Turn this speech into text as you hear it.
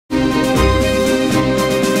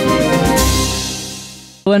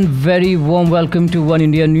And very warm welcome to One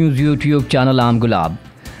India News YouTube channel. I'm Gulab.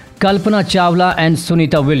 Kalpana and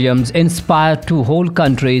Sunita Williams inspired two whole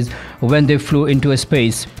countries when they flew into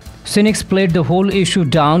space. Cynics played the whole issue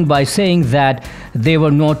down by saying that they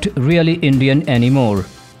were not really Indian anymore.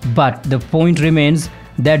 But the point remains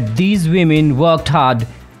that these women worked hard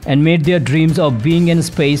and made their dreams of being in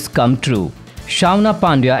space come true. Shawna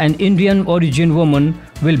Pandya, an Indian origin woman,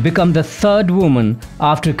 will become the third woman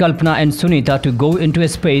after Kalpana and Sunita to go into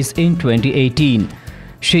space in 2018.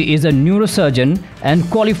 She is a neurosurgeon and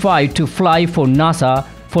qualified to fly for NASA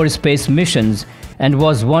for space missions and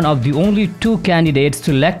was one of the only two candidates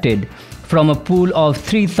selected from a pool of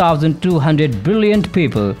 3,200 brilliant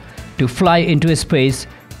people to fly into space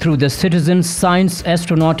through the Citizen Science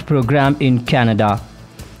Astronaut program in Canada.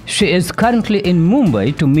 She is currently in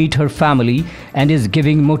Mumbai to meet her family and is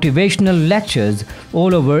giving motivational lectures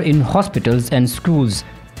all over in hospitals and schools.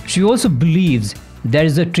 She also believes there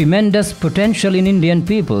is a tremendous potential in Indian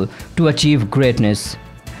people to achieve greatness.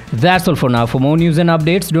 That's all for now. For more news and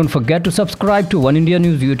updates, don't forget to subscribe to One India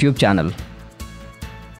News YouTube channel.